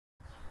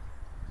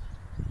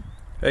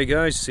Hey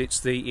guys, it's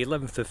the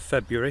 11th of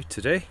February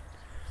today,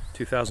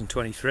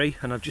 2023,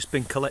 and I've just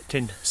been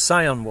collecting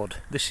Scion wood.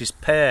 This is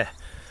Pear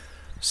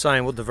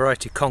Scion wood, the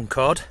variety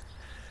Concorde,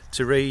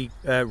 to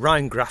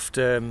rind graft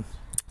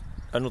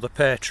another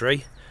pear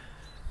tree.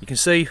 You can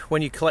see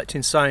when you're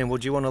collecting Scion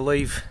wood you want to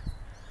leave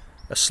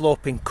a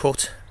sloping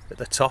cut at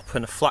the top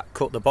and a flat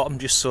cut at the bottom,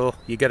 just so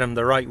you get them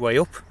the right way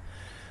up,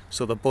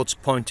 so the bud's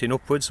pointing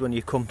upwards when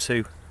you come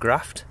to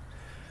graft.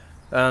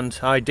 And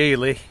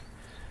ideally,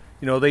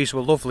 you know, these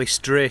were lovely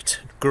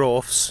straight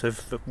growths of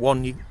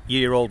 1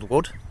 year old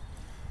wood.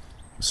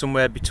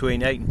 Somewhere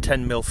between 8 and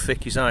 10 mil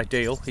thick is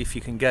ideal if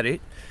you can get it.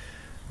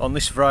 On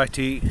this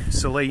variety,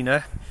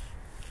 Celina,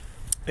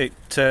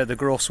 the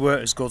growths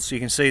weren't as good, so you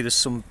can see there's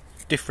some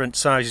different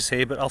sizes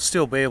here, but I'll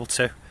still be able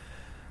to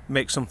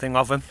make something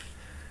of them.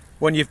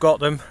 When you've got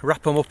them,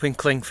 wrap them up in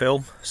cling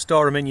film,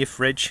 store them in your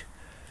fridge.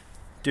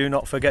 Do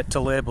not forget to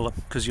label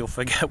them, because you'll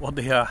forget what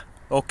they are.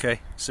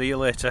 Okay, see you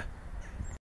later.